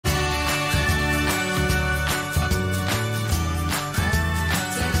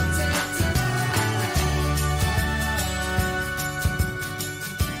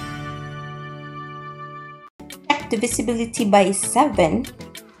divisibility by 7,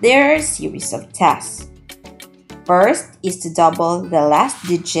 there are a series of tasks. First is to double the last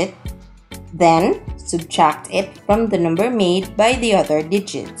digit, then subtract it from the number made by the other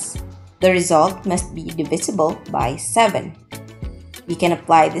digits. The result must be divisible by 7. We can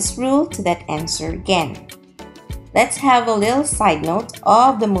apply this rule to that answer again. Let's have a little side note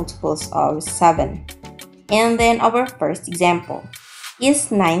of the multiples of 7. And then our first example is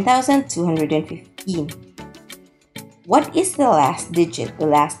 9,215. What is the last digit? The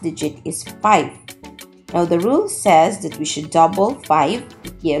last digit is 5. Now the rule says that we should double 5.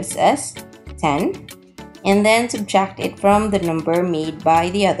 It gives us 10. And then subtract it from the number made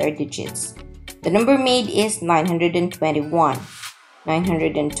by the other digits. The number made is 921.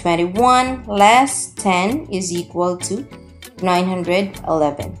 921 less 10 is equal to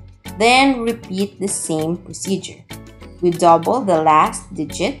 911. Then repeat the same procedure. We double the last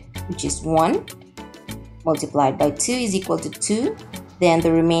digit, which is 1, multiplied by 2 is equal to 2. Then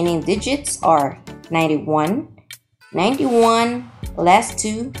the remaining digits are 91. 91 less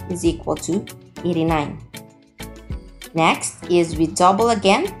 2 is equal to 89. Next is we double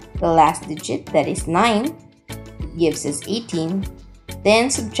again the last digit, that is 9. It gives us 18. Then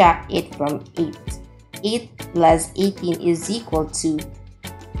subtract it from 8. 8 plus 18 is equal to,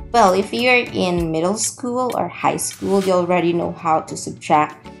 well, if you're in middle school or high school, you already know how to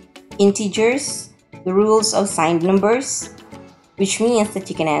subtract integers, the rules of signed numbers, which means that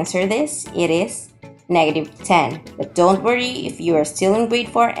you can answer this. It is -10. But don't worry, if you are still in grade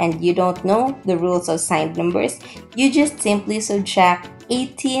 4 and you don't know the rules of signed numbers, you just simply subtract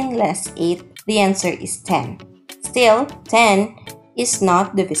 18 less 8. The answer is 10. Still, 10 is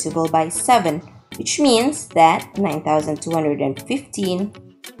not divisible by 7, which means that 9,215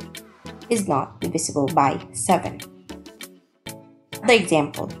 is not divisible by 7. Another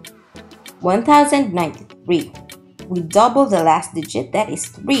example, 1,093. We double the last digit, that is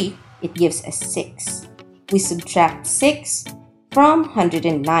 3. It gives us 6. We subtract 6 from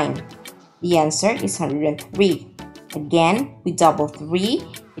 109. The answer is 103. Again, we double 3.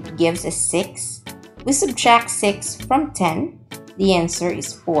 It gives us 6. We subtract 6 from 10. The answer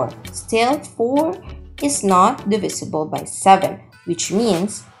is 4. Still, 4 is not divisible by 7, which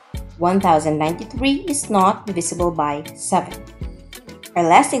means 1,093 is not divisible by 7. Our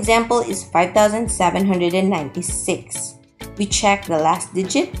last example is 5,796. We check the last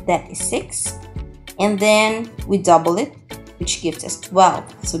digit, that is 6, and then we double it, which gives us 12.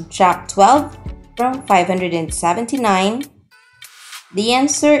 Subtract 12 from 579. The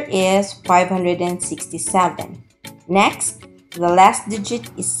answer is 567. Next, the last digit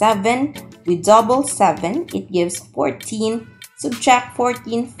is 7. We double 7. It gives 14. Subtract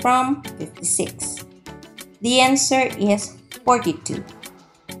 14 from 56. The answer is 42.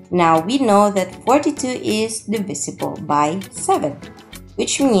 Now we know that 42 is divisible by 7,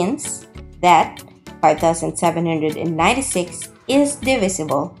 which means that 5,796 is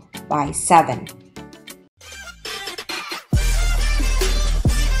divisible by 7.